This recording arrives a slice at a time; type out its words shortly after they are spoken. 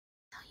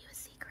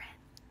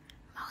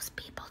Most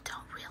people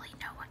don't really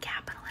know what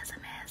capitalism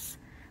is.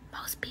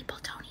 Most people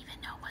don't even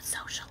know what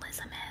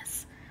socialism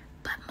is.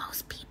 But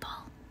most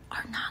people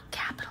are not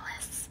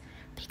capitalists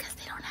because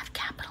they don't have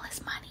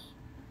capitalist money.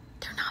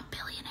 They're not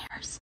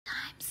billionaires.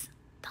 Sometimes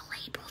the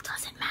label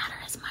doesn't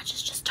matter as much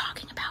as just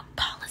talking about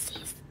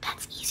policies.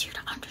 That's easier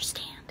to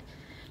understand.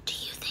 Do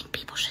you think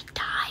people should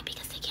die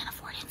because they can't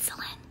afford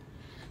insulin?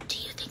 Do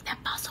you think that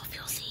fossil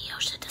fuel CEO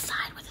should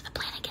decide whether the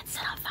planet gets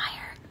set on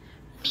fire?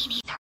 Me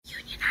neither.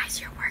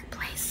 Unionize your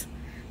workplace.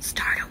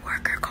 Start a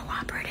worker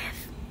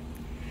cooperative.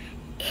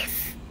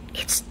 If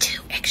it's too